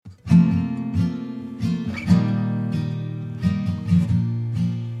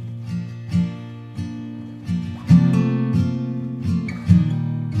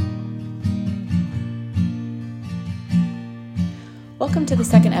Welcome to the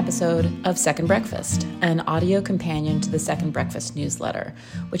second episode of Second Breakfast, an audio companion to the Second Breakfast newsletter,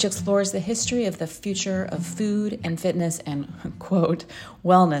 which explores the history of the future of food and fitness and, quote,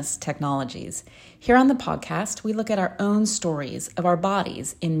 wellness technologies. Here on the podcast, we look at our own stories of our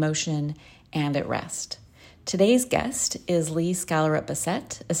bodies in motion and at rest. Today's guest is Lee Skallerup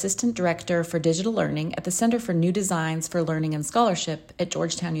Bessette, Assistant Director for Digital Learning at the Center for New Designs for Learning and Scholarship at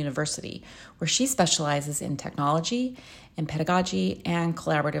Georgetown University, where she specializes in technology and pedagogy and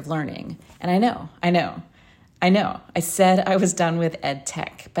collaborative learning. And I know, I said I was done with ed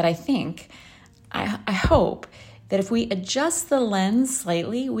tech, but I hope that if we adjust the lens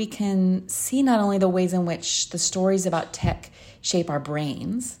slightly, we can see not only the ways in which the stories about tech shape our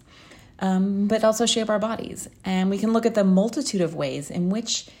brains, but also shape our bodies. And we can look at the multitude of ways in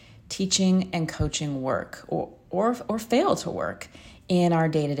which teaching and coaching work or fail to work in our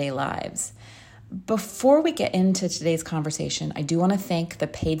day-to-day lives. Before we get into today's conversation, I do want to thank the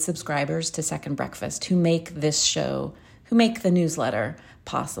paid subscribers to Second Breakfast who make this show, who make the newsletter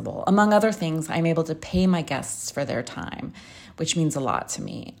possible. Among other things, I'm able to pay my guests for their time, which means a lot to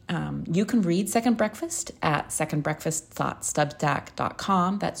me. You can read Second Breakfast at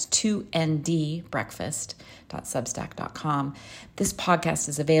secondbreakfast.substack.com. That's 2ND breakfast.substack.com. This podcast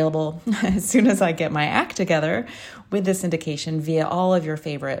is available as soon as I get my act together with the syndication via all of your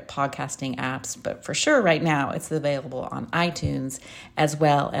favorite podcasting apps. But for sure, right now, it's available on iTunes as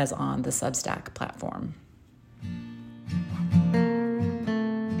well as on the Substack platform.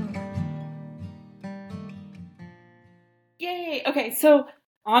 Yay. Okay. So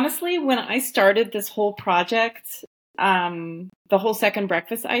honestly, when I started this whole project, the whole Second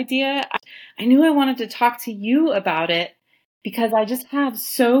Breakfast idea, I knew I wanted to talk to you about it because I just have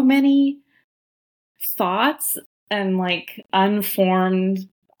so many thoughts and unformed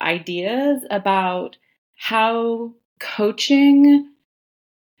ideas about how coaching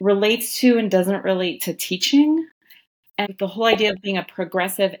relates to and doesn't relate to teaching. And the whole idea of being a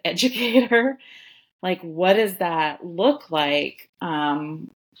progressive educator, what does that look like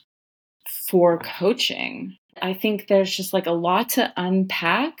for coaching? I think there's just a lot to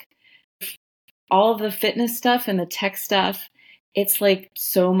unpack. All of the fitness stuff and the tech stuff, it's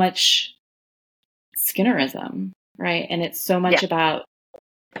so much Skinnerism, right? And it's so much about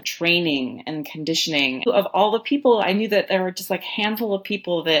training and conditioning. Of all the people, I knew that there were just a handful of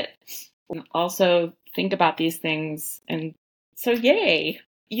people that also think about these things. And so, yay,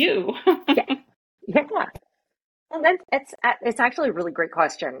 you. Yeah. Well, it's actually a really great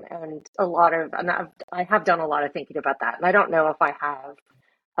question, and I have done a lot of thinking about that, and I don't know if I have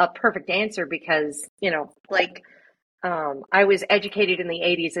a perfect answer because I was educated in the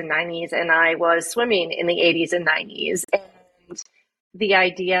 80s and 90s, and I was swimming in the 80s and 90s, and the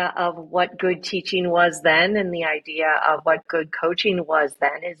idea of what good teaching was then and the idea of what good coaching was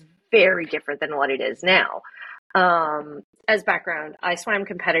then is very different than what it is now. As background, I swam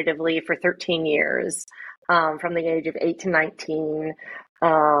competitively for 13 years, from the age of 8 to 19.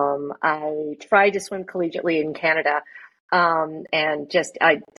 I tried to swim collegiately in Canada, and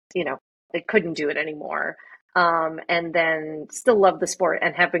I couldn't do it anymore. And then still love the sport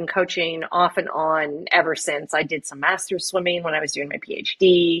and have been coaching off and on ever since. I did some master's swimming when I was doing my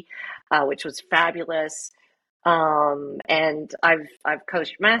PhD, which was fabulous. And I've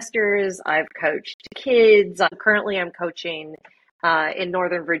coached masters, I've coached kids. Currently I'm coaching in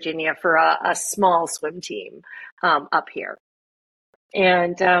Northern Virginia for a small swim team up here.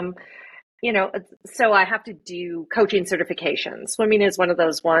 And so I have to do coaching certifications. Swimming is one of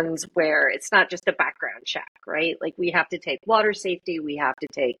those ones where it's not just a background check, right? We have to take water safety, we have to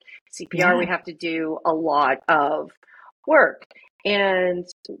take CPR, we have to do a lot of work. And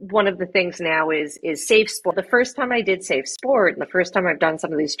one of the things now is safe sport. The first time I did safe sport and the first time I've done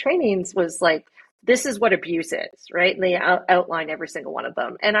some of these trainings was this is what abuse is, right? And they outline every single one of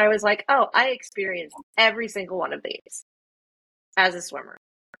them. And I was oh, I experienced every single one of these as a swimmer.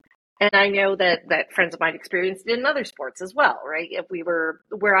 And I know that friends of mine experienced it in other sports as well, right? If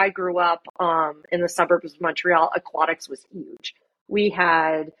where I grew up, in the suburbs of Montreal, aquatics was huge. We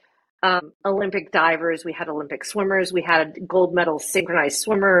had Olympic divers, we had Olympic swimmers, we had gold medal synchronized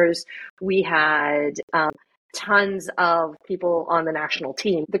swimmers, we had tons of people on the national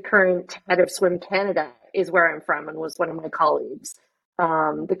team. The current head of Swim Canada is where I'm from and was one of my colleagues.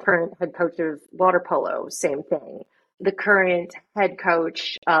 The current head coach of water polo, same thing. The current head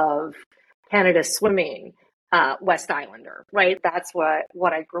coach of Canada Swimming, West Islander, right? That's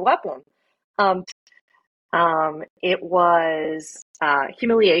what I grew up in. It was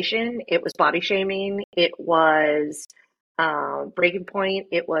humiliation. It was body shaming. It was breaking point.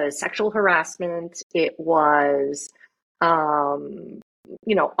 It was sexual harassment. It was all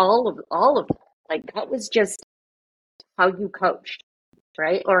of like that was just how you coached,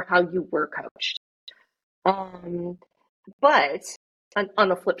 right? Or how you were coached. But on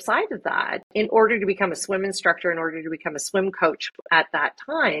the flip side of that, in order to become a swim instructor, in order to become a swim coach at that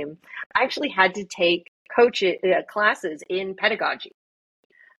time, I actually had to take classes in pedagogy.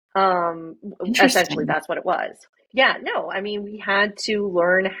 Essentially, Interesting. that's what it was. Yeah, no, I mean, we had to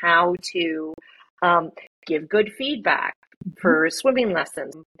learn how to give good feedback for swimming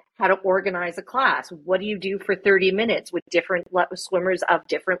lessons, how to organize a class. What do you do for 30 minutes with different swimmers of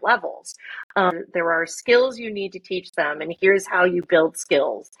different levels? There are skills you need to teach them, and here's how you build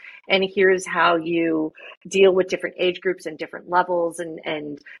skills, and here's how you deal with different age groups and different levels,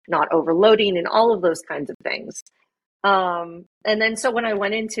 and not overloading, and all of those kinds of things. And then so when I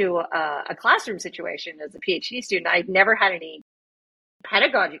went into a classroom situation as a PhD student, I'd never had any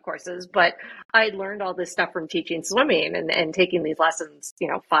pedagogy courses, but I learned all this stuff from teaching swimming and taking these lessons,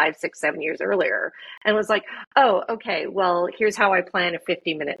 5, 6, 7 years earlier, and was like, oh, okay, well, here's how I plan a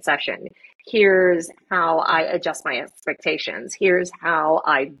 50-minute session. Here's how I adjust my expectations. Here's how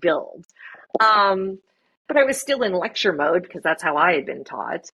I build. But I was still in lecture mode because that's how I had been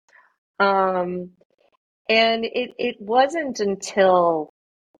taught. And it wasn't until,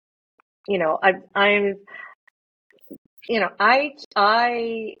 I'm,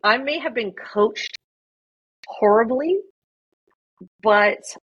 I may have been coached horribly, but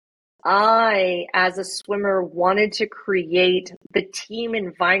I, as a swimmer, wanted to create the team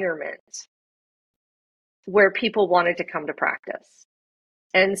environment where people wanted to come to practice.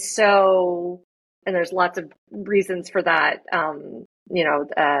 And so, and there's lots of reasons for that.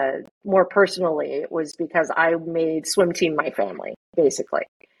 More personally, it was because I made swim team my family, basically.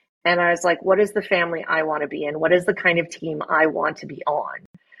 And I was like, what is the family I want to be in? What is the kind of team I want to be on?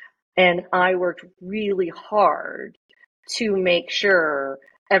 And I worked really hard to make sure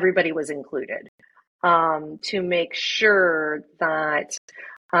everybody was included, to make sure that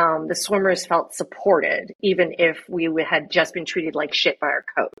the swimmers felt supported, even if we had just been treated like shit by our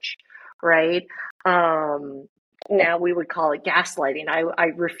coach, right? Now we would call it gaslighting. I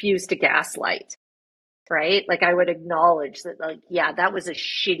refuse to gaslight, right? Like I would acknowledge that, like, yeah, that was a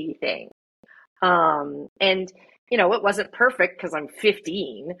shitty thing. And, it wasn't perfect because I'm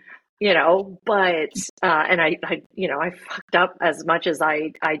 15, but, and I fucked up as much as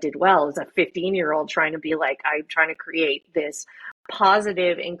I did well as a 15-year-old trying to be like, I'm trying to create this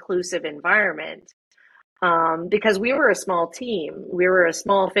positive, inclusive environment. Because we were a small team, we were a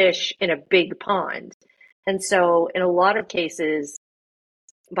small fish in a big pond. And so in a lot of cases,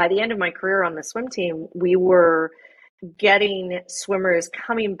 by the end of my career on the swim team, we were getting swimmers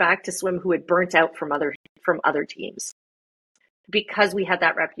coming back to swim who had burnt out from other teams because we had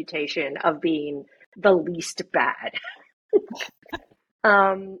that reputation of being the least bad.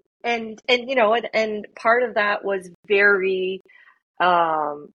 And part of that was very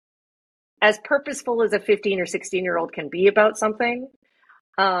as purposeful as a 15 or 16-year-old can be about something.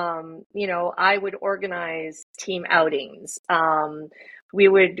 I would organize team outings. We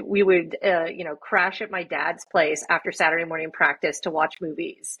would crash at my dad's place after Saturday morning practice to watch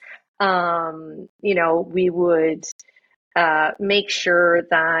movies. We would make sure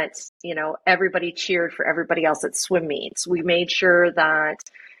that, everybody cheered for everybody else at swim meets. We made sure that,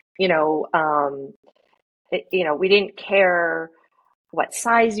 we didn't care what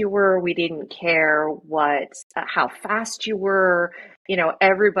size you were. We didn't care how fast you were.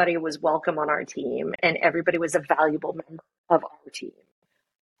 Everybody was welcome on our team, and everybody was a valuable member of our team.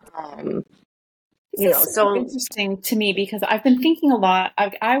 This is so interesting to me because I've been thinking a lot.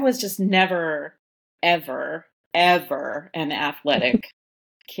 I was just never, ever, ever an athletic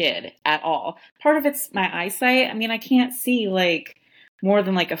kid at all. Part of it's my eyesight. I mean, I can't see like more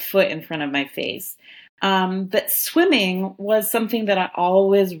than like a foot in front of my face. But swimming was something that I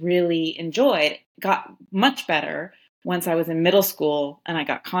always really enjoyed. Got much better once I was in middle school and I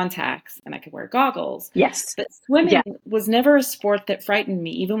got contacts and I could wear goggles. Yes. But swimming Yeah. was never a sport that frightened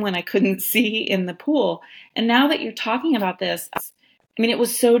me, even when I couldn't see in the pool. And now that you're talking about this, I mean, it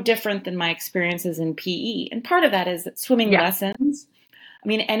was so different than my experiences in PE. And part of that is that swimming lessons, I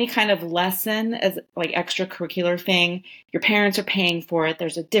mean, any kind of lesson as like extracurricular thing, your parents are paying for it.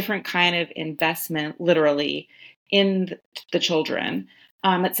 There's a different kind of investment, literally, in the children.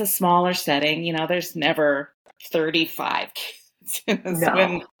 It's a smaller setting. There's never 35 kids in the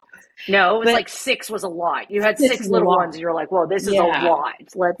swim. No, it was like 6 was a lot. You had 6 little ones, and you're like, "Whoa, this is a lot.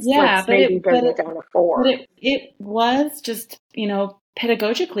 Let's maybe bring it down to 4." But it was just,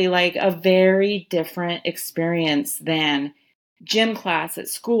 pedagogically like a very different experience than gym class at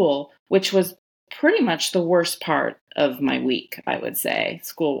school, which was pretty much the worst part of my week, I would say.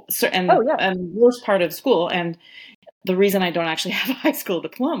 School, so, Oh, yeah. and worst part of school. And the reason I don't actually have a high school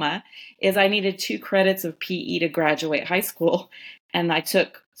diploma is I needed 2 credits of PE to graduate high school. And I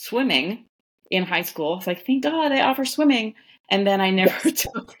took swimming in high school. It's like, thank God they offer swimming. And then I never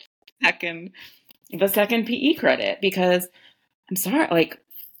took the second PE credit because I'm sorry, like,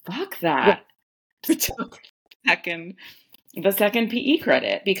 fuck that. I took the second PE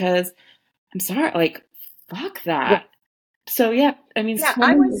credit because I'm sorry, like, fuck that. So yeah, I mean, Yeah,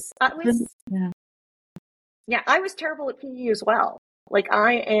 swimming. Yeah. yeah, I was terrible at PE as well. Like,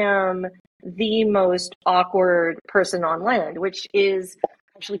 I am the most awkward person on land, which is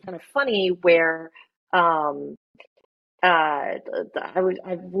actually kind of funny where um, I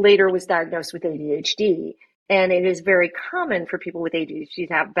later was diagnosed with ADHD, and it is very common for people with ADHD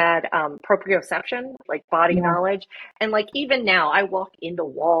to have bad proprioception, like body Yeah. knowledge. And like even now, I walk into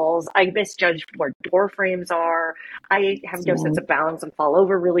walls, I misjudge where door frames are, I have no sense of balance and fall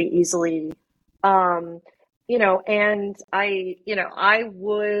over really easily. Um, and I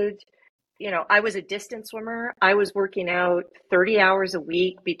would I was a distance swimmer. I was working out 30 hours a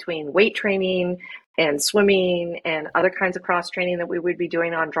week between weight training and swimming and other kinds of cross training that we would be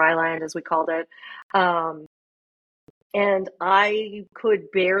doing on dry land, as we called it. And I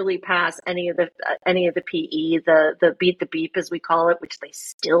could barely pass any of the PE, the beat the beep as we call it, which they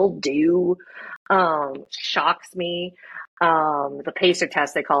still do. Shocks me. The pacer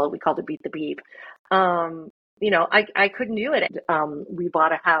test they call it, we called it beat the beep. I couldn't do it. We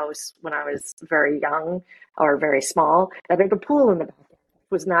bought a house when I was very young or very small that had a pool in the back.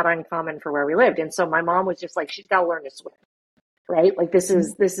 It was not uncommon for where we lived, and so my mom was just like, she's got to learn to swim. Right? Like this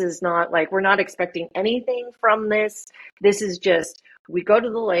is not like, we're not expecting anything from this. This is just, we go to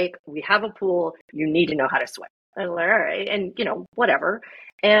the lake, we have a pool, you need to know how to swim. And all right, and whatever.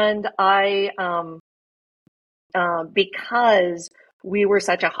 And I because we were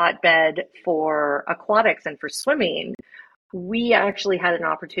such a hotbed for aquatics and for swimming, we actually had an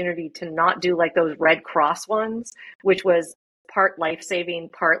opportunity to not do like those Red Cross ones, which was part life-saving,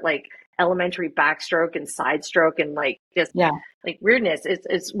 part like elementary backstroke and side stroke and like just like weirdness.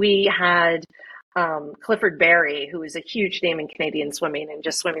 It's we had Clifford Berry, who is a huge name in Canadian swimming and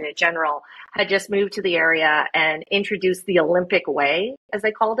just swimming in general, had just moved to the area and introduced the Olympic way, as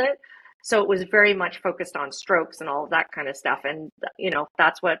they called it. So it was very much focused on strokes and all of that kind of stuff. And,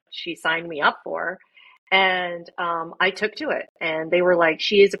 that's what she signed me up for. And I took to it. And they were like,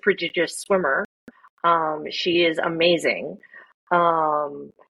 she is a prodigious swimmer. She is amazing. She's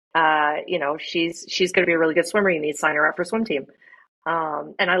going to be a really good swimmer. You need to sign her up for swim team.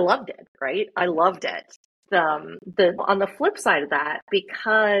 And I loved it, right? I loved it. On the flip side of that,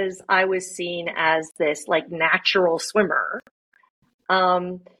 because I was seen as this like natural swimmer,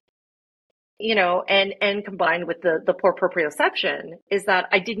 and combined with the poor proprioception, is that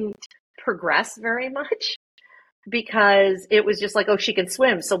I didn't progress very much because it was just like, oh, she can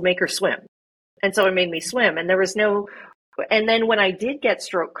swim, so make her swim. And so it made me swim. And there was and then when I did get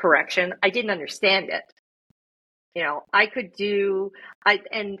stroke correction, I didn't understand it. I could do,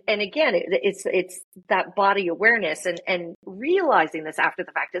 and again, it's that body awareness and realizing this after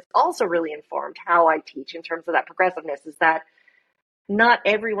the fact has also really informed how I teach in terms of that progressiveness, is that not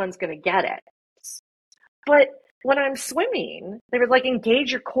everyone's going to get it. But when I'm swimming, they were like,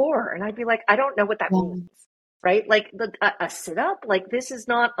 engage your core. And I'd be like, I don't know what that means, right? Like a sit up, like this is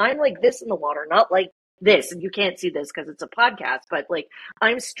not, I'm like this in the water, not like this. And you can't see this because it's a podcast, but like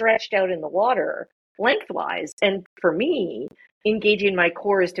I'm stretched out in the water lengthwise. And for me, engaging my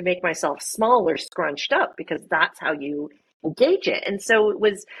core is to make myself smaller, scrunched up, because that's how you engage it. And so it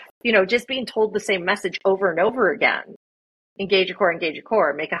was, just being told the same message over and over again. Engage your core,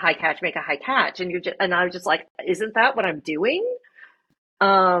 make a high catch. And and I was just like, isn't that what I'm doing?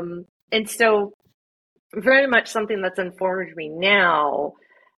 And so very much something that's informed me now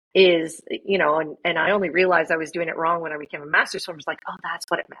is, and I only realized I was doing it wrong when I became a master swimmer. I was like, oh, that's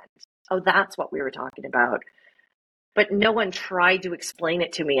what it meant. Oh, that's what we were talking about. But no one tried to explain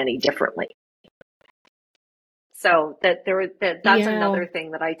it to me any differently. So that's another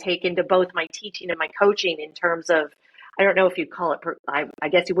thing that I take into both my teaching and my coaching in terms of, I don't know if you'd call it, I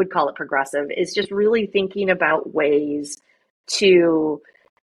guess you would call it progressive, is just really thinking about ways to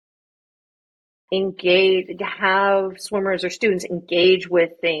engage, to have swimmers or students engage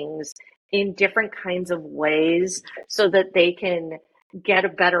with things in different kinds of ways so that they can get a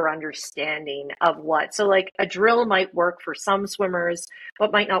better understanding of what. So like a drill might work for some swimmers,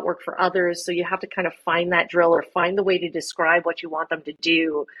 but might not work for others. So you have to kind of find that drill or find the way to describe what you want them to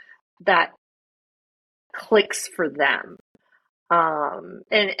do that clicks for them. And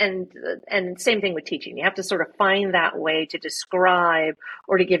same thing with teaching. You have to sort of find that way to describe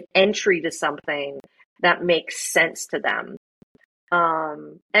or to give entry to something that makes sense to them.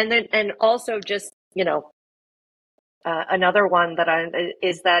 And also just, another one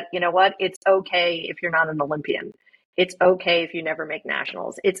is that, you know what, it's okay if you're not an Olympian. It's okay if you never make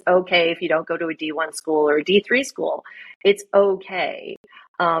nationals. It's okay if you don't go to a D1 school or a D3 school. It's okay.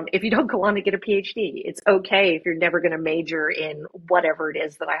 If you don't go on to get a PhD, it's okay if you're never going to major in whatever it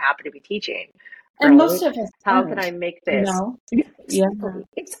is that I happen to be teaching. And Right? most of us How can aren't, I make this? Yeah.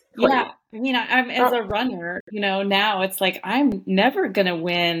 Exactly. Yeah. I mean, I'm as a runner, now it's like, I'm never going to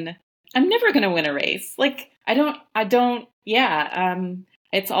win. I'm never going to win a race. Like,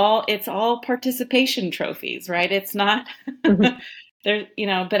 it's all participation trophies, right? It's not there,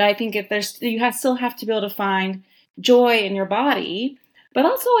 but I think still have to be able to find joy in your body. But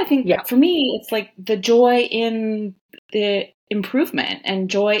also I think for me, it's like the joy in the improvement and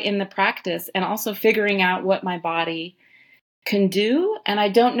joy in the practice, and also figuring out what my body can do. And I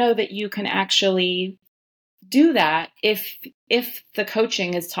don't know that you can actually do that if the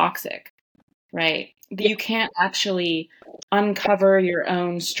coaching is toxic, right? You can't actually uncover your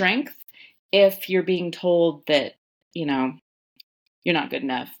own strength if you're being told that, you're not good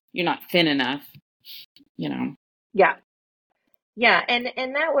enough, you're not thin enough, Yeah. Yeah, and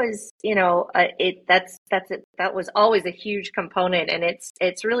that was, that's it. That was always a huge component, and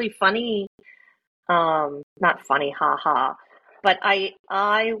it's really funny, not funny, haha, but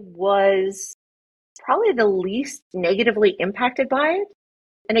I was probably the least negatively impacted by it.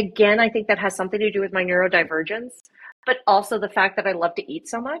 And again, I think that has something to do with my neurodivergence, but also the fact that I love to eat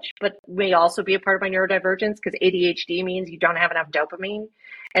so much, but may also be a part of my neurodivergence, because ADHD means you don't have enough dopamine.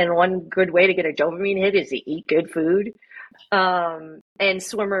 And one good way to get a dopamine hit is to eat good food. And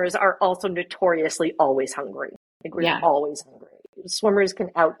swimmers are also notoriously always hungry. Like, we're always hungry. Swimmers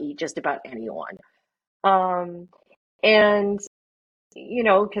can out eat just about anyone. And,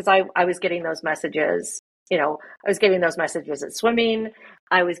 because I was getting those messages, I was getting those messages at swimming.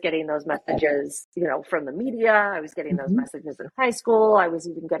 I was getting those messages, from the media. I was getting those messages in high school. I was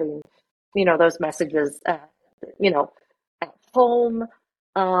even getting, those messages, at home.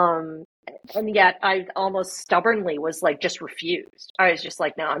 And yet I almost stubbornly was like, just refused. I was just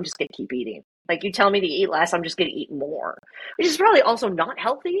like, no, I'm just going to keep eating. Like, you tell me to eat less, I'm just going to eat more, which is probably also not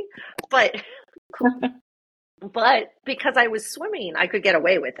healthy, but because I was swimming, I could get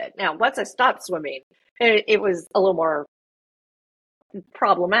away with it. Now, once I stopped swimming, it was a little more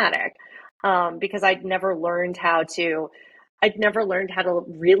problematic, because I'd never learned how to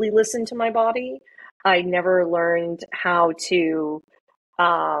really listen to my body. I never learned how to,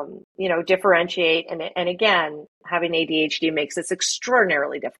 differentiate. And again, having ADHD makes this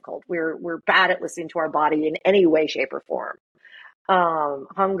extraordinarily difficult. We're bad at listening to our body in any way, shape, or form.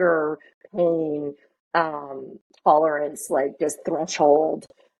 Hunger, pain, tolerance, like just threshold.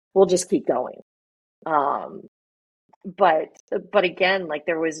 We'll just keep going. But again, like,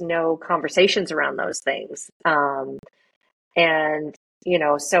 there was no conversations around those things. And,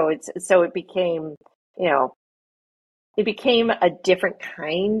 so it became, it became a different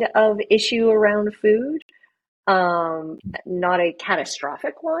kind of issue around food. Not a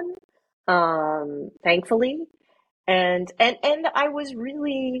catastrophic one, thankfully. And I was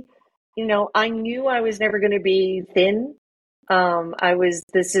really, I knew I was never going to be thin. My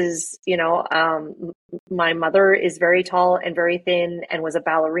mother is very tall and very thin, and was a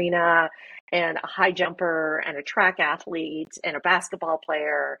ballerina and a high jumper and a track athlete and a basketball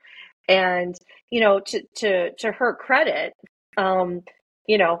player. And, to her credit,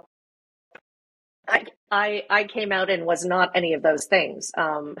 you know, I came out and was not any of those things.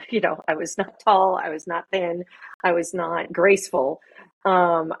 I was not tall, I was not thin, I was not graceful,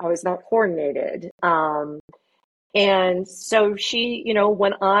 I was not coordinated. And so she,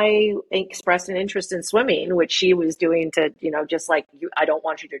 when I expressed an interest in swimming, which she was doing to, just like you, I don't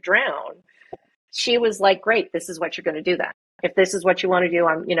want you to drown. She was like, great, this is what you're going to do then. If this is what you want to do,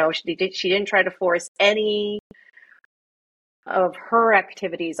 she didn't try to force any of her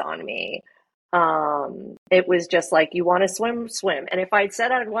activities on me. It was just like, you want to swim, swim. And if I'd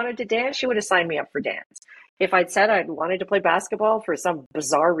said I'd wanted to dance, she would have signed me up for dance. If I'd said I'd wanted to play basketball for some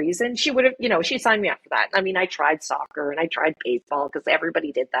bizarre reason, she would have, she signed me up for that. I mean, I tried soccer and I tried baseball because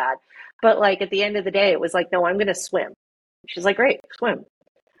everybody did that. But like, at the end of the day, it was like, no, I'm going to swim. She's like, great, swim.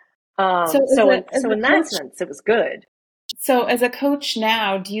 So in that sense, it was good. So as a coach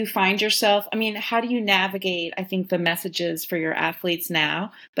now, do you find yourself, I mean, how do you navigate, I think, the messages for your athletes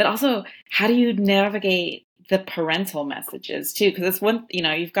now, but also how do you navigate the parental messages too? Because it's one,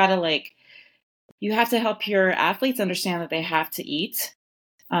 you've got to you have to help your athletes understand that they have to eat.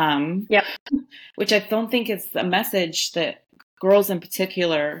 Yep. Which I don't think is a message that girls in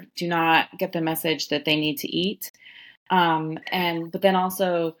particular do not get the message that they need to eat. But then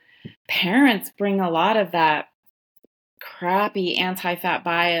also parents bring a lot of that crappy anti-fat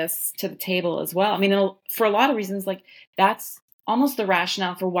bias to the table as well. I mean, for a lot of reasons, like that's almost the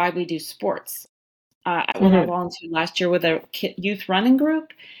rationale for why we do sports. When I volunteered last year with a youth running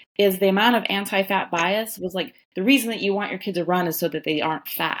group, is the amount of anti-fat bias was like the reason that you want your kid to run is so that they aren't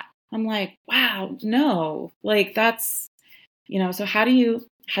fat. I'm like, wow, no, like that's, so how do you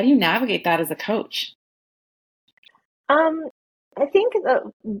navigate that as a coach? I think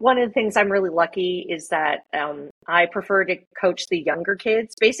one of the things I'm really lucky is that I prefer to coach the younger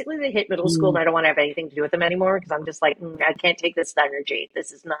kids. Basically, they hit middle school and I don't want to have anything to do with them anymore because I'm just like, I can't take this energy.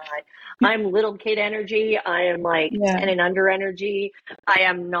 This is not, I'm little kid energy. I am like 10 and under energy. I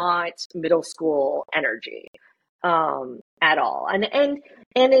am not middle school energy at all. And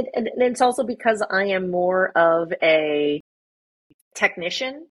it's also because I am more of a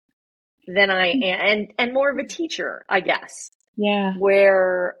technician than I am, and more of a teacher, I guess. Yeah.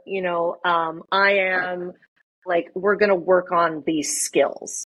 Where, I am like, we're going to work on these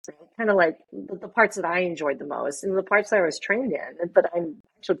skills, kind of like the parts that I enjoyed the most and the parts that I was trained in, but I'm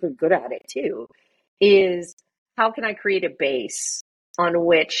actually pretty good at it too, is how can I create a base on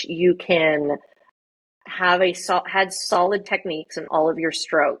which you can have had solid techniques in all of your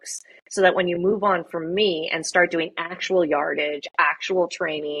strokes so that when you move on from me and start doing actual yardage, actual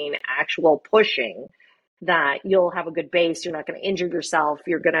training, actual pushing, that you'll have a good base. You're not going to injure yourself.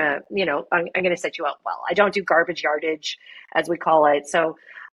 You're going to, I'm going to set you up well. I don't do garbage yardage, as we call it. So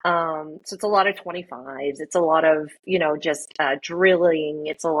it's a lot of 25s. It's a lot of, just drilling.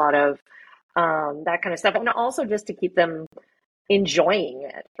 It's a lot of that kind of stuff. And also just to keep them enjoying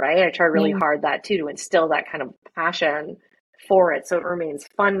it, right? I try really hard that too, to instill that kind of passion for it so it remains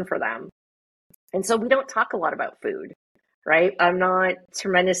fun for them. And so we don't talk a lot about food, right? I'm not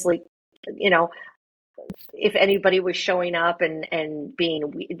tremendously, if anybody was showing up and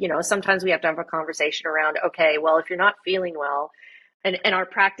being, sometimes we have to have a conversation around, okay, well, if you're not feeling well, and our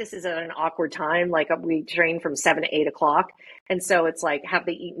practice is at an awkward time, like we train from 7 to 8 o'clock. And so it's like, have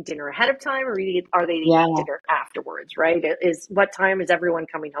they eaten dinner ahead of time or are they eating dinner afterwards, right? What time is everyone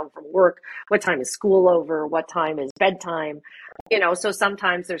coming home from work? What time is school over? What time is bedtime? So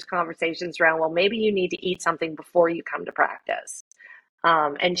sometimes there's conversations around, well, maybe you need to eat something before you come to practice.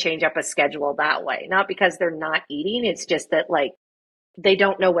 And change up a schedule that way. Not because they're not eating, it's just that like they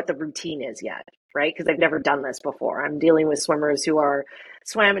don't know what the routine is yet, right? Because they've never done this before. I'm dealing with swimmers who are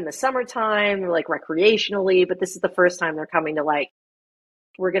swam in the summertime, like recreationally, but this is the first time they're coming to like,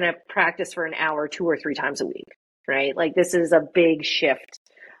 we're going to practice for an hour 2 or 3 times a week, right? Like this is a big shift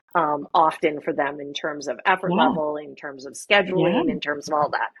often for them in terms of effort level, in terms of scheduling, in terms of all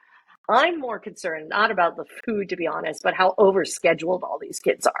that. I'm more concerned not about the food, to be honest, but how overscheduled all these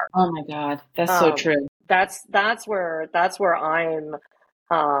kids are. Oh my God, that's so true. That's where I'm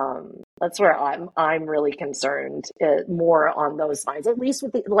really concerned, more on those lines. At least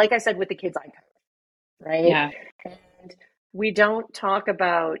like I said, with the kids I coach, right? Yeah. And we don't talk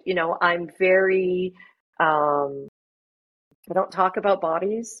about, I don't talk about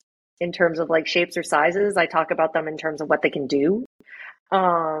bodies in terms of like shapes or sizes. I talk about them in terms of what they can do.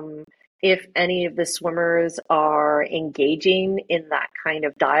 If any of the swimmers are engaging in that kind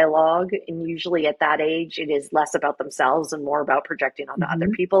of dialogue, and usually at that age, it is less about themselves and more about projecting onto other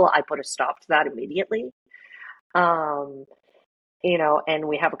people, I put a stop to that immediately. And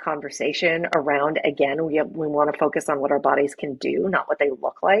we have a conversation around, again, we want to focus on what our bodies can do, not what they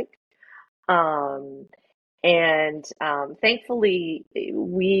look like. Thankfully,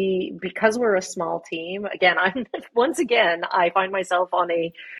 because we're a small team, again, I find myself on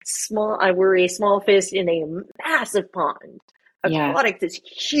we're a small fish in a massive pond. Aquatics is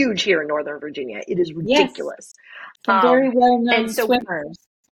huge here in Northern Virginia. It is ridiculous. Some very well-known swimmers,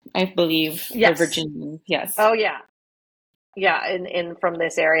 I believe, the Virginians. Yes. Oh, yeah. Yeah, in from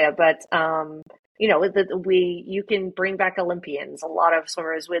this area. But, you can bring back Olympians. A lot of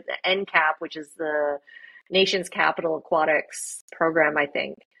swimmers with NCAP, which is the Nation's Capital Aquatics program, I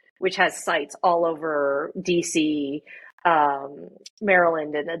think, which has sites all over DC,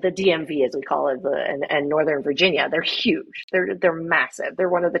 Maryland, and the DMV, as we call it, and Northern Virginia. They're huge. They're massive. They're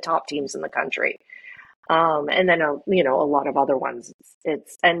one of the top teams in the country. And then a lot of other ones.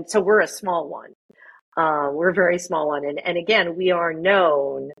 And so we're a small one. We're a very small one, and again, we are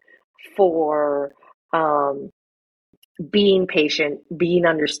known for being patient, being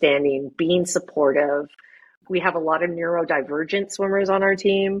understanding, being supportive. We have a lot of neurodivergent swimmers on our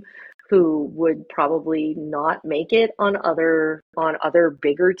team who would probably not make it on other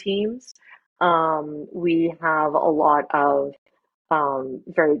bigger teams. We have a lot of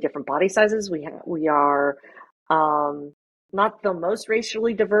very different body sizes. We are not the most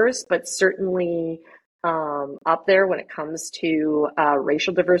racially diverse, but certainly up there when it comes to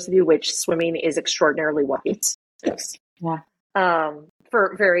racial diversity, which swimming is extraordinarily white. Yes. Yeah.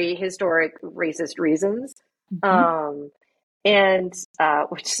 For very historic racist reasons. Mm-hmm. And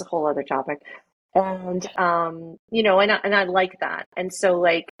which is a whole other topic. And and I like that. And so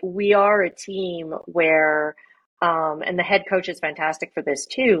like we are a team where and the head coach is fantastic for this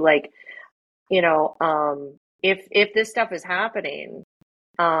too. Like, if this stuff is happening,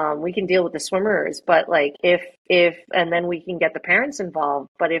 we can deal with the swimmers, but like if and then we can get the parents involved.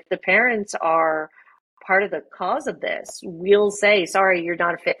 But if the parents are part of the cause of this, we'll say, sorry, you're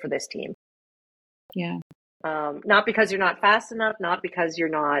not a fit for this team. Yeah. Not because you're not fast enough, not because you're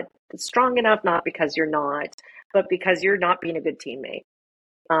not strong enough, not because you're not, but because you're not being a good teammate.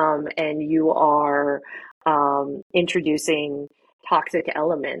 And you are introducing toxic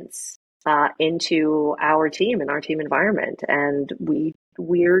elements into our team and our team environment, and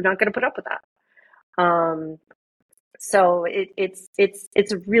we're not going to put up with that. So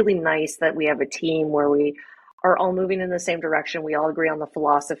it's really nice that we have a team where we are all moving in the same direction. We all agree on the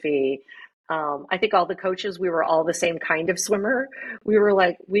philosophy. I think all the coaches, we were all the same kind of swimmer. We were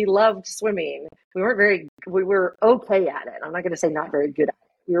like, we loved swimming. We were okay at it. I'm not going to say not very good at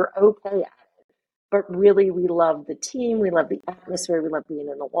it. We were okay at it. But really, we loved the team. We loved the atmosphere. We loved being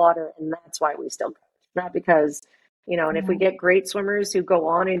in the water. And that's why we still coach. Not because, and if we get great swimmers who go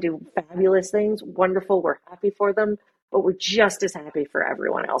on and do fabulous things, wonderful. We're happy for them. But we're just as happy for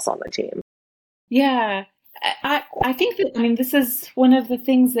everyone else on the team. Yeah. I think that, this is one of the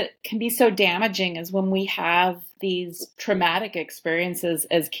things that can be so damaging is when we have these traumatic experiences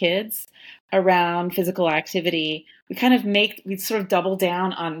as kids around physical activity. We sort of double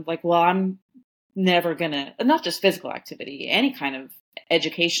down on like, well, I'm never gonna, not just physical activity, any kind of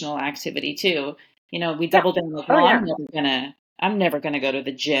educational activity too. We double down like, well, I'm never gonna go to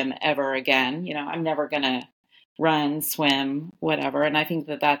the gym ever again. I'm never gonna run, swim, whatever. And I think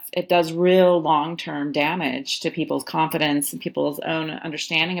that it does real long-term damage to people's confidence and people's own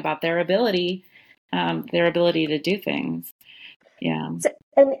understanding about their ability to do things. Yeah. So,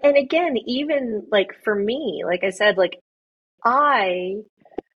 and again, even like for me, like I said, like I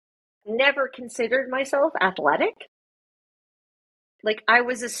never considered myself athletic. Like I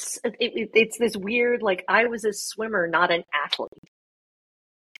was it's this weird, like I was a swimmer, not an athlete.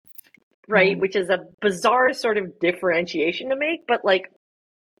 Right. Which is a bizarre sort of differentiation to make. But like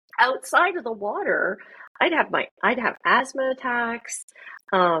outside of the water, I'd have asthma attacks.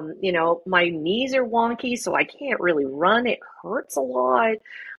 My knees are wonky, so I can't really run. It hurts a lot.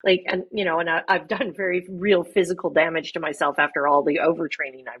 Like, and I've done very real physical damage to myself after all the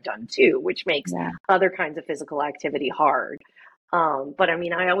overtraining I've done too, which makes other kinds of physical activity hard. But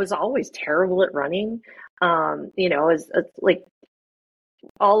I was always terrible at running. As like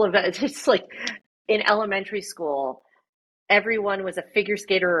all of it, just like in elementary school, everyone was a figure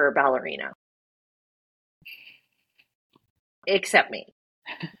skater or a ballerina, except me.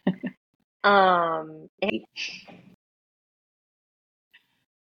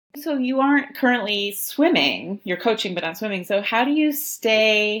 So you aren't currently swimming, you're coaching, but not swimming. So how do you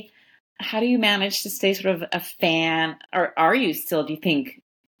manage to stay sort of a fan, or are you still, do you think,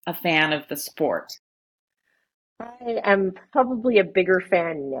 a fan of the sport? I am probably a bigger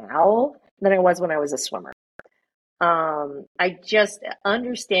fan now than I was when I was a swimmer. I just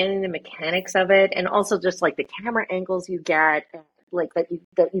understanding the mechanics of it, and also just like the camera angles you get, like that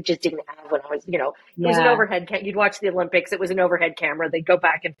you just didn't have when I was, it was an overhead. You'd watch the Olympics. It was an overhead camera. They'd go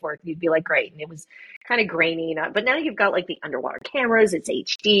back and forth. You'd be like, great, and it was kind of grainy. But now you've got like the underwater cameras. It's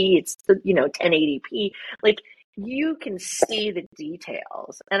HD. It's 1080p. Like you can see the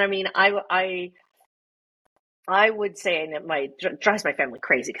details, and I would say, and it drives my family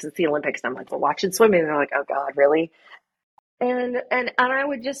crazy because it's the Olympics, and I'm like, we're watching swimming, and they're like, oh God, really? And I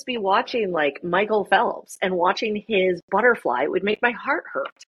would just be watching like Michael Phelps and watching his butterfly. It would make my heart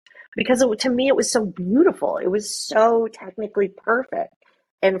hurt because to me it was so beautiful. It was so technically perfect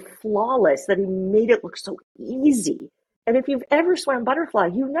and flawless that he made it look so easy. And if you've ever swam butterfly,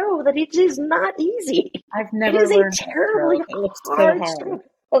 you know that it is not easy. I've never It is learned a terribly hard stroke.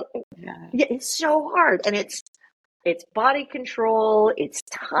 Yeah, it's so hard, and it's body control, it's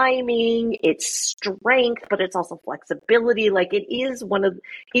timing, it's strength, but it's also flexibility. Like it is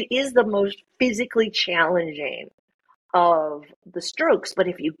the most physically challenging of the strokes. But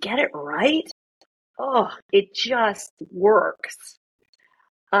if you get it right, it just works.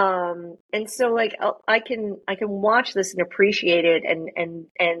 And so like I can watch this and appreciate it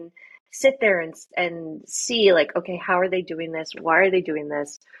and sit there and see like, okay, how are they doing this? Why are they doing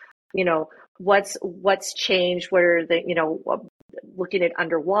this? You know, what's changed? What are the, looking at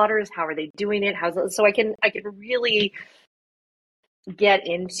underwaters, how are they doing it? So I can really get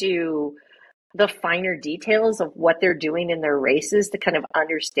into the finer details of what they're doing in their races to kind of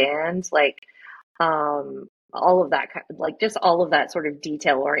understand like all of that like just all of that sort of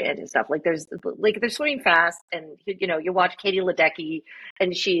detail oriented stuff. Like they're swimming fast and you watch Katie Ledecky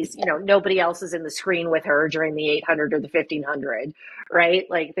and she's nobody else is in the screen with her during the 800 or the 1500, right?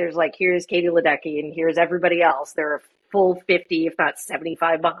 Like there's like here's Katie Ledecky and here's everybody else. They're a full 50 if not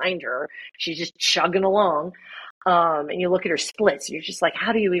 75 behind her. She's just chugging along. And you look at her splits, you're just like,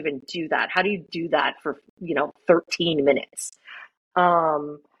 how do you even do that? How do you do that for 13 minutes?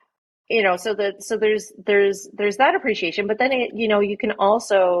 Um, so there's that appreciation, but then you can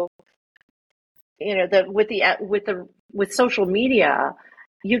also, with social media,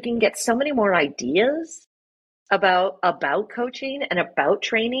 you can get so many more ideas about coaching and about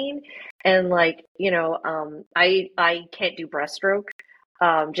training, and like I can't do breaststroke.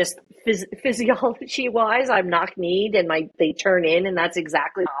 Just physiology wise, I'm knock-kneed and they turn in, and that's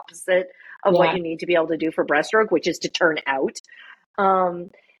exactly the opposite of what Yeah. you need to be able to do for breaststroke, which is to turn out.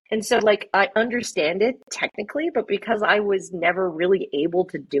 Um, and so like I understand it technically, but because I was never really able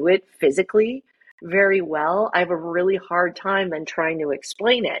to do it physically very well, I have a really hard time then trying to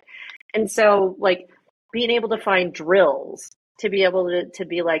explain it. And so like being able to find drills to be able to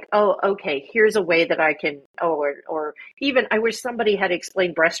be like, oh, okay, here's a way that I can, or even I wish somebody had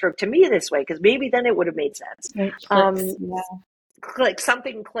explained breaststroke to me this way, because maybe then it would have made sense. It clicks. Yeah.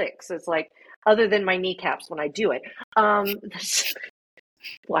 Something clicks. It's like, other than my kneecaps when I do it, that's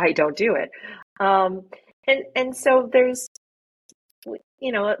why I don't do it. And so there's,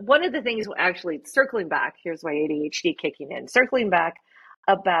 one of the things actually circling back, here's my ADHD kicking in, circling back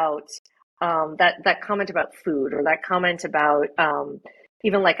about that comment about food, or that comment about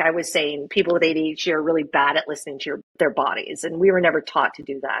even like I was saying, people with ADHD are really bad at listening to their bodies, and we were never taught to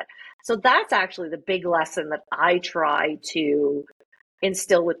do that. So that's actually the big lesson that I try to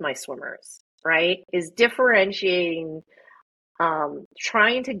instill with my swimmers, right? Is differentiating,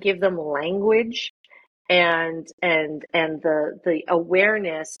 trying to give them language and the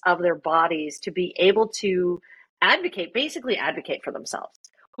awareness of their bodies to be able to basically advocate for themselves.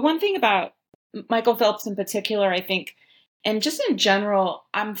 One thing about Michael Phelps in particular, I think, and just in general,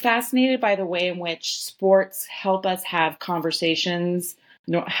 I'm fascinated by the way in which sports help us have conversations,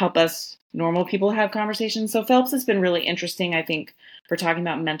 help us normal people have conversations. So Phelps has been really interesting, I think, for talking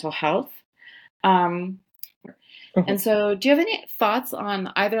about mental health. And so do you have any thoughts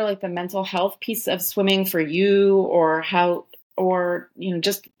on either like the mental health piece of swimming for you, or how, or,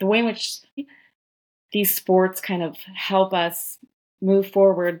 just the way in which these sports kind of help us move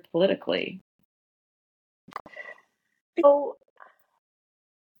forward politically? So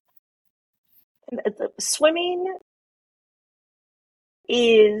swimming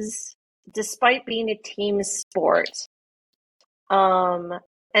is, despite being a team sport, an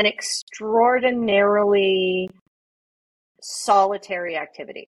extraordinarily solitary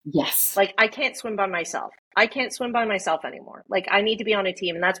activity. Yes. Like I can't swim by myself. I can't swim by myself anymore. Like I need to be on a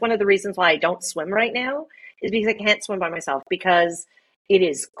team. And that's one of the reasons why I don't swim right now, is because I can't swim by myself, because it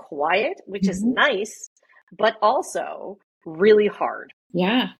is quiet, which is nice, but also really hard.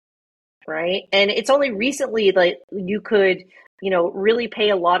 Yeah. Right. And it's only recently that you could, really pay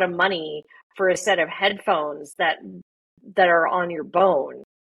a lot of money for a set of headphones that are on your bone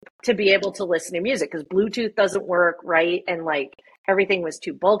to be able to listen to music, because Bluetooth doesn't work, right? And like everything was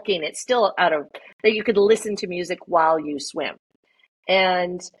too bulky, and it's still out of that you could listen to music while you swim.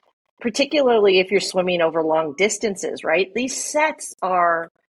 And particularly if you're swimming over long distances, right? These sets are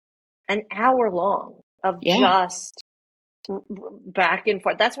an hour long of just back and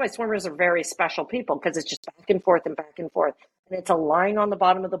forth. That's why swimmers are very special people, because it's just back and forth and back and forth. And it's a line on the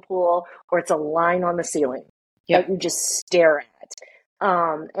bottom of the pool, or it's a line on the ceiling that you just stare at.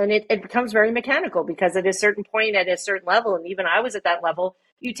 And it becomes very mechanical, because at a certain point, at a certain level, and even I was at that level,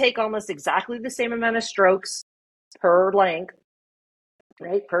 you take almost exactly the same amount of strokes per length,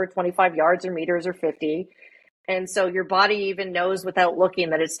 right? Per 25 yards or meters or 50. And so your body even knows without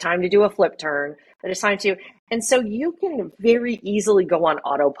looking that it's time to do a flip turn, that it's time to, and so you can very easily go on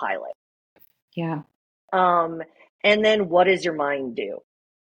autopilot. Yeah. And then what does your mind do?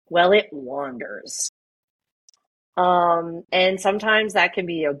 Well, it wanders. And sometimes that can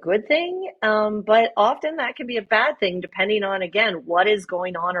be a good thing, but often that can be a bad thing, depending on, again, what is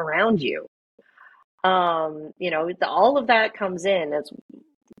going on around you. All of that comes in. It's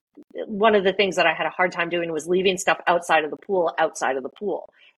one of the things that I had a hard time doing was leaving stuff outside of the pool,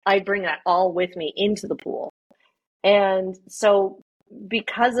 I'd bring that all with me into the pool. And so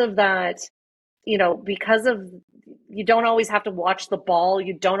because of that, because of, you don't always have to watch the ball.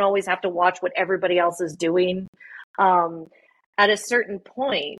 You don't always have to watch what everybody else is doing. At a certain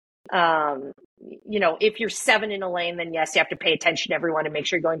point, if you're 7 in a lane, then yes, you have to pay attention to everyone and make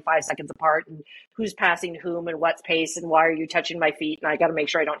sure you're going 5 seconds apart and who's passing whom and what's pace and why are you touching my feet and I got to make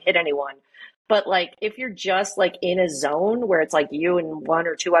sure I don't hit anyone. But like, if you're just like in a zone where it's like you and 1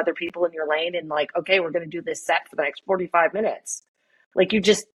 or 2 other people in your lane and like, okay, we're going to do this set for the next 45 minutes. Like you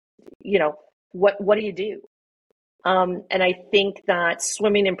just, what do you do? And I think that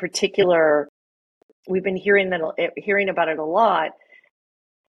swimming in particular, we've been hearing about it a lot,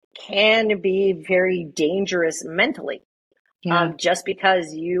 can be very dangerous mentally. Yeah. Just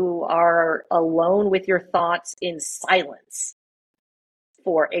because you are alone with your thoughts in silence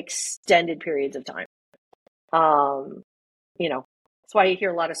for extended periods of time. That's why you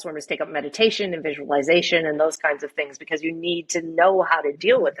hear a lot of swimmers take up meditation and visualization and those kinds of things, because you need to know how to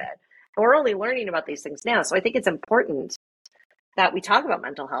deal with it. And we're only learning about these things now. So I think it's important that we talk about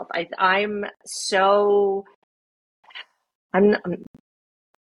mental health. I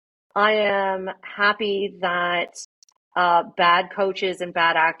am happy that bad coaches and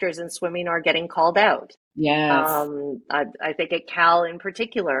bad actors in swimming are getting called out. Yes. I think at Cal in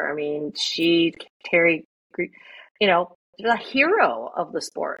particular, I mean, Terry, the hero of the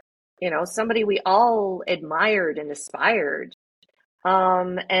sport, somebody we all admired and aspired.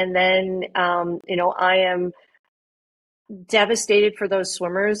 And then, I am devastated for those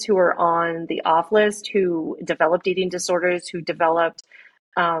swimmers who are on the off list, who developed eating disorders, who developed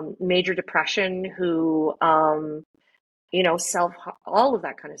major depression, who, all of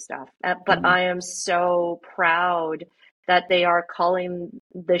that kind of stuff. But I am so proud that they are calling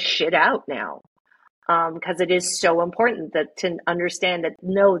the shit out now. Because it is so important to understand that,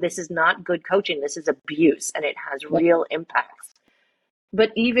 no, this is not good coaching. This is abuse and it has real impacts.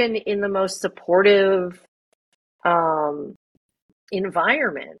 But even in the most supportive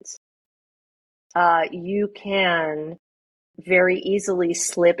environment, you can very easily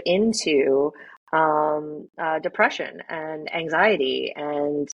slip into depression and anxiety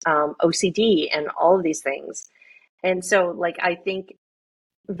and OCD and all of these things. And so, I think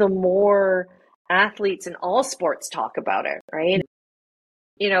the more athletes in all sports talk about it, right?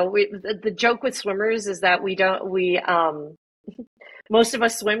 The joke with swimmers is that most of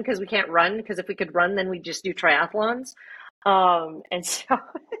us swim because we can't run, because if we could run, then we just do triathlons. And so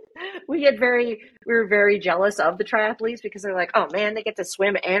we were very jealous of the triathletes, because they're like, oh man, they get to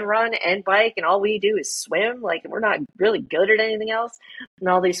swim and run and bike, and all we do is swim. Like, we're not really good at anything else. And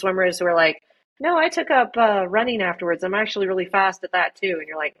all these swimmers who are like, no, I took up running afterwards. I'm actually really fast at that too. And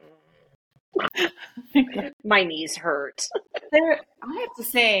you're like, my knees hurt. I have to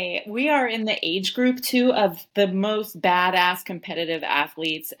say, we are in the age group too of the most badass competitive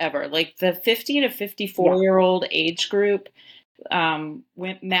athletes ever. Like the 50 to 54-year-old age group,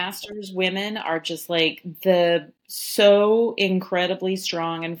 masters women are just like so incredibly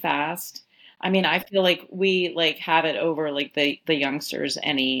strong and fast. I mean, I feel like we have it over like the youngsters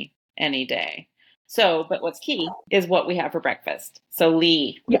any day. So, but what's key is what we have for breakfast. So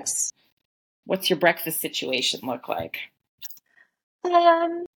Lee. Yes. What's your breakfast situation look like?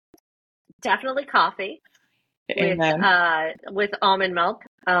 Definitely coffee. Amen. With almond milk.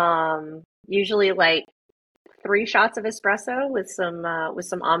 Usually 3 shots of espresso with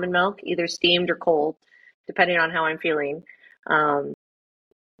some almond milk, either steamed or cold, depending on how I'm feeling.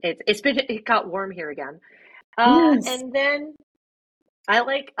 It got warm here again. Yes. And then I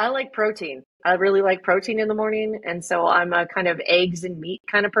like protein. I really like protein in the morning, and so I'm a kind of eggs and meat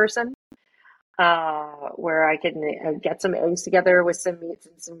kind of person. Where I can get some eggs together with some meats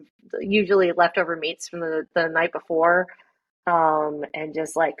and some usually leftover meats from the night before, and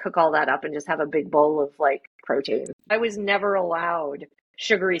just cook all that up and just have a big bowl of protein. I was never allowed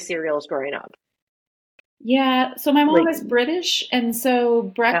sugary cereals growing up. Yeah, so my mom is British, and so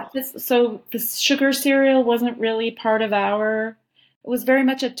breakfast, so the sugar cereal wasn't really part of it was very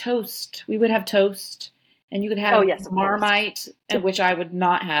much a toast. We would have toast, and you could have Marmite, which I would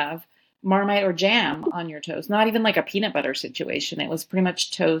not have. Marmite or jam on your toast, not even like a peanut butter situation. It was pretty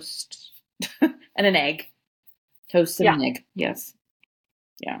much toast and an egg. Toast and an egg. Yes.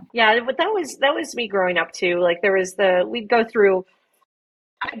 Yeah. Yeah, but that was me growing up too. There was I'd go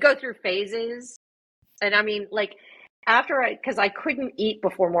through phases. And I mean, because I couldn't eat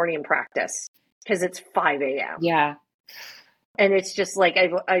before morning practice because it's 5 a.m. Yeah. And it's just like,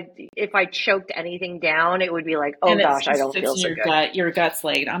 if I choked anything down, it would be like, oh And it gosh, I just don't sits feel in so your good. gut. Your gut's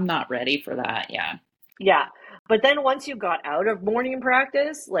like, I'm not ready for that. Yeah. Yeah. But then once you got out of morning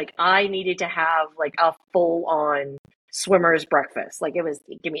practice, like I needed to have like a full on swimmer's breakfast. Like it was,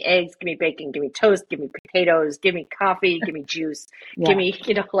 give me eggs, give me bacon, give me toast, give me potatoes, give me coffee, give me juice, give Yeah. me,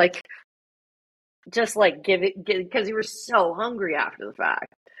 like just like give it, because you were so hungry after the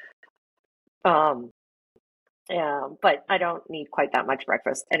fact. Um, yeah, but I don't need quite that much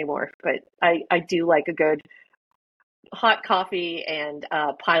breakfast anymore. But I do like a good hot coffee and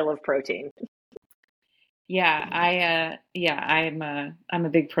a pile of protein. Yeah. I'm a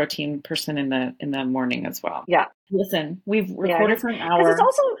big protein person in the morning as well. Yeah. Listen, we've Yeah, recorded for an because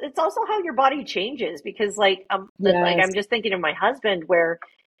hour. it's also how your body changes. Because like Yes. I'm just thinking of my husband where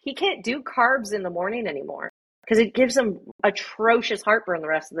he can't do carbs in the morning anymore because it gives him atrocious heartburn the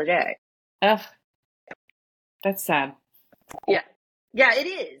rest of the day. Ugh, that's sad. Yeah, yeah, it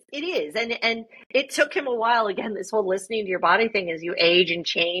is. It is, and it took him a while. Again, this whole listening to your body thing as you age and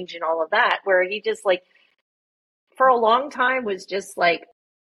change and all of that, where he just like for a long time was just like,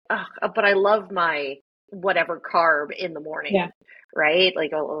 ugh, but I love my whatever carb in the morning, Yeah. right?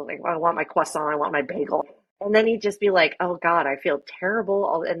 Like, I want my croissant, I want my bagel. And then he'd just be like, oh God, I feel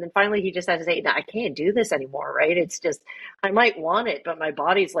terrible. And then finally he just had to say, no, I can't do this anymore, right? It's just, I might want it, but my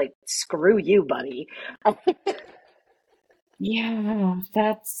body's like, screw you, buddy. Yeah,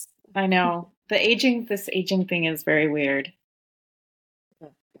 I know. This aging thing is very weird.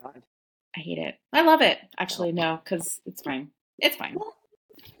 Oh, God. I hate it. I love it. No. Actually, no, because it's fine. It's fine. Well,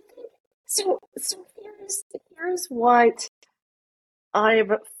 so here's what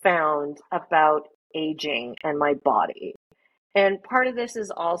I've found about aging and my body. And part of this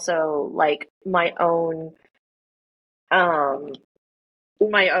is also like um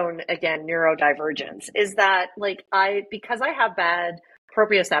my own again neurodivergence is that like because I have bad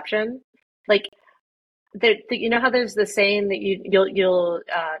proprioception, like you know how there's the saying that you'll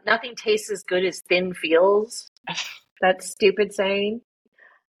nothing tastes as good as thin feels, that stupid saying.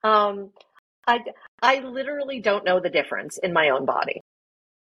 um I I literally don't know the difference in my own body.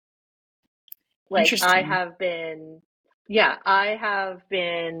 Like I Interesting. have been, yeah, I have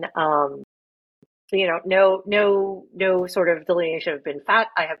been, no sort of delineation. I've been fat,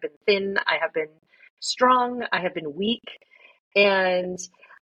 I have been thin, I have been strong, I have been weak, and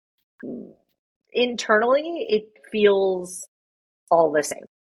internally it feels all the same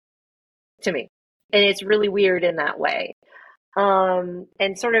to me. And it's really weird in that way. And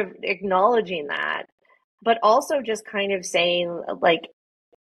sort of acknowledging that, but also just kind of saying, like,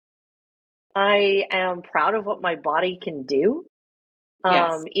 I am proud of what my body can do.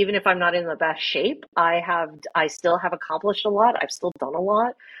 Yes. Even if I'm not in the best shape, I still have accomplished a lot. I've still done a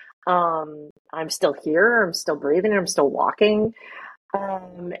lot. I'm still here. I'm still breathing. I'm still walking.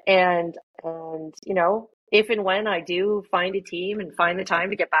 And if and when I do find a team and find the time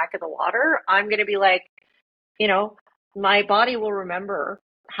to get back in the water, I'm going to be like, you know, my body will remember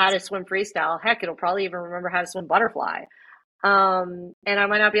how to swim freestyle. Heck, it'll probably even remember how to swim butterfly. And I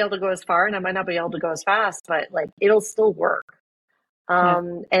might not be able to go as far and I might not be able to go as fast, but like it'll still work. Yeah.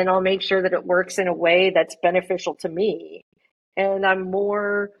 And I'll make sure that it works in a way that's beneficial to me. And I'm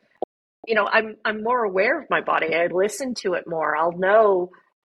more aware of my body. I listen to it more. I'll know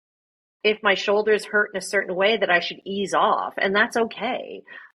if my shoulders hurt in a certain way that I should ease off, and that's okay.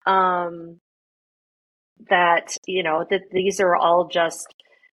 Um, that these are all just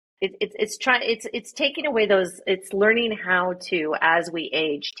it's taking away it's learning how to, as we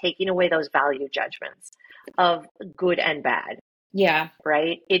age, taking away those value judgments of good and bad, Yeah.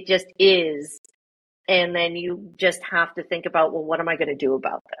 right? It just is. And then you just have to think about, well, what am I going to do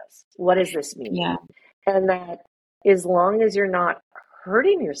about this? What does this Yeah. mean? And that as long as you're not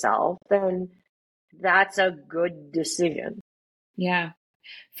hurting yourself, then that's a good decision. Yeah.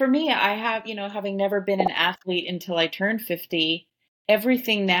 For me, I have, having never been an athlete until I turned 50,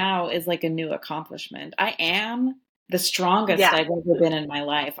 everything now is like a new accomplishment. I am the strongest Yeah. I've ever been in my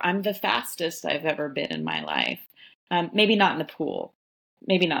life. I'm the fastest I've ever been in my life. Maybe not in the pool.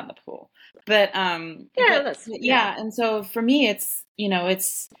 Maybe not in the pool. But Yeah, yeah. yeah, and so for me it's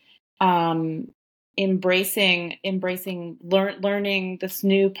um learning this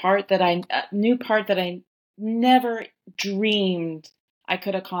new part that I never dreamed I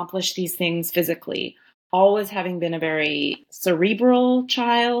could accomplish these things physically. Always having been a very cerebral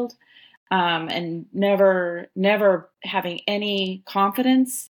child, and never having any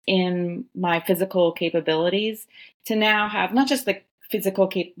confidence in my physical capabilities, to now have not just the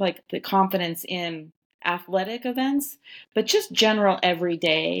like the confidence in athletic events, but just general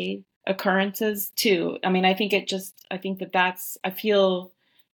everyday occurrences too. I mean, I think I feel,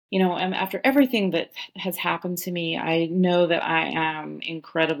 after everything that has happened to me, I know that I am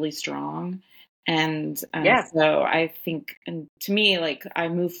incredibly strong. And Yeah. so I think, and to me, like, I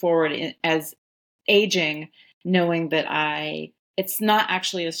move forward as aging, knowing that it's not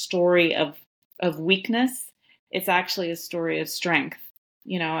actually a story of weakness. It's actually a story of strength,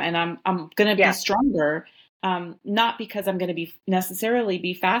 and I'm going to be Yeah. stronger. Not because I'm going to necessarily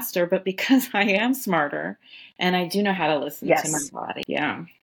be faster, but because I am smarter and I do know how to listen to my Yes. body. Yeah.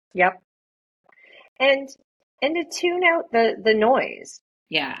 Yep. And to tune out the noise,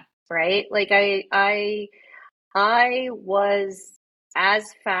 Yeah. right? Like I was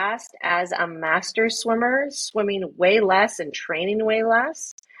as fast as a master swimmer, swimming way less and training way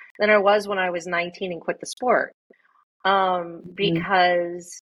less than I was when I was 19 and quit the sport. Mhm.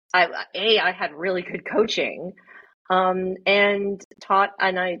 Because I had really good coaching, and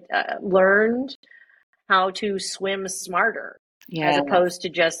I learned how to swim smarter, as Yeah. opposed to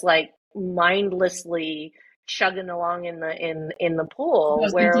just like mindlessly chugging along in the pool,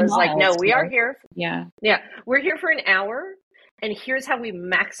 Those where it empty was like, no, miles. we are Right? here. Yeah. Yeah, we're here for an hour, and here's how we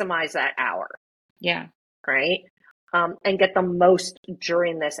maximize that hour, Yeah. right? And get the most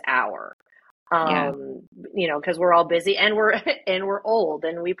during this hour. Yeah. Because we're all busy and we're old,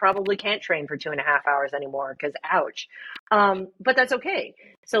 and we probably can't train for 2.5 hours anymore because ouch. But that's okay.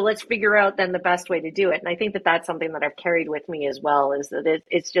 So let's figure out then the best way to do it. And I think that that's something that I've carried with me as well, is that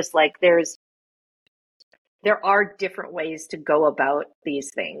it's just like there are different ways to go about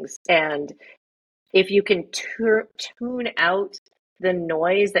these things. And if you can tune out the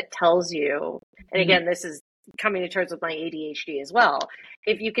noise that tells you, and Mhm. again, this is coming to terms with my ADHD as well.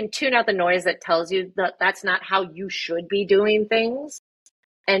 If you can tune out the noise that tells you that that's not how you should be doing things,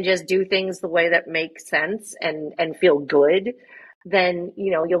 and just do things the way that makes sense and feel good, then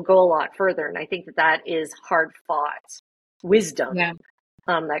you'll go a lot further. And I think that is hard fought wisdom, Yeah.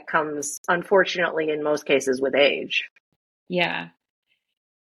 that comes, unfortunately, in most cases, with age. Yeah.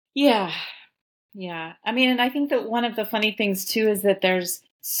 Yeah. Yeah. I mean, and I think that one of the funny things too is that there's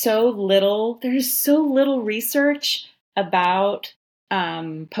so little research about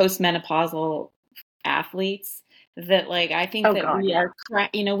postmenopausal athletes, that, like, I think Oh that God, we yeah. are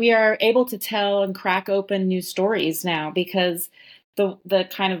we are able to tell and crack open new stories now, because the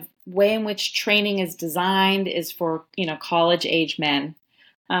kind of way in which training is designed is for, college age men.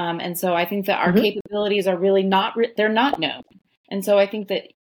 And so I think that our Mm-hmm. capabilities are really they're not known. And so I think that,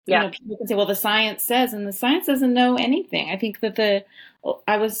 Yeah. people can say, well, the science says, and the science doesn't know anything. I think that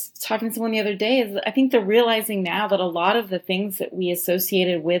I was talking to someone the other day, is I think they're realizing now that a lot of the things that we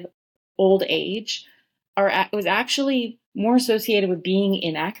associated with old age was actually more associated with being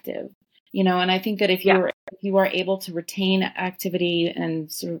inactive, and I think that if Yeah. you are able to retain activity,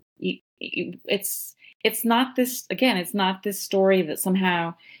 and sort of, it's not this, again, it's not this story that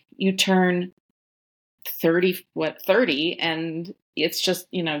somehow you turn 30 and it's just,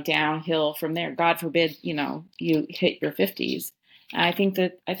 downhill from there. God forbid, you hit your 50s. And I think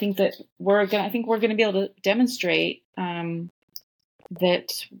that we're going to be able to demonstrate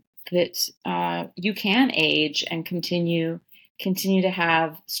that you can age and continue to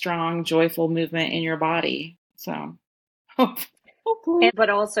have strong, joyful movement in your body. So hopefully. But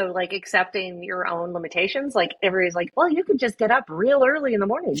also, like, accepting your own limitations. Like, everybody's like, well, you could just get up real early in the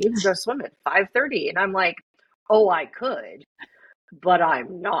morning. You could go swim at 5:30. And I'm like, oh, I could, but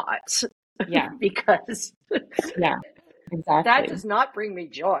I'm not. Yeah. Because Yeah, that exactly. does not bring me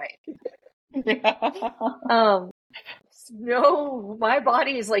joy. Yeah. No, my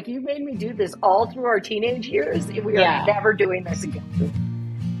body is like, you made me do this all through our teenage years. We are Yeah. never doing this again.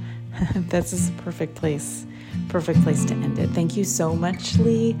 This is a perfect place to end it. Thank you so much,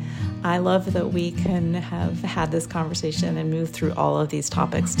 Lee. I love that we can have had this conversation and move through all of these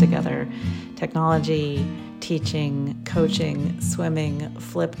topics together: technology, teaching, coaching, swimming,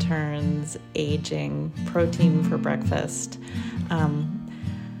 flip turns, aging, protein for breakfast.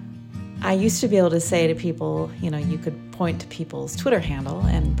 I used to be able to say to people, you could point to people's Twitter handle,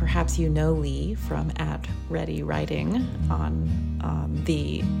 and perhaps Lee from @ReadyWriting on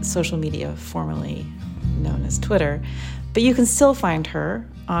the social media formerly known as Twitter. But you can still find her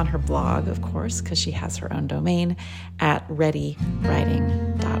on her blog, of course, because she has her own domain at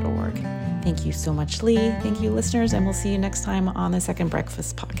readywriting.org. Thank you so much, Lee. Thank you, listeners, and we'll see you next time on the Second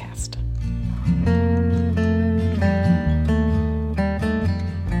Breakfast podcast.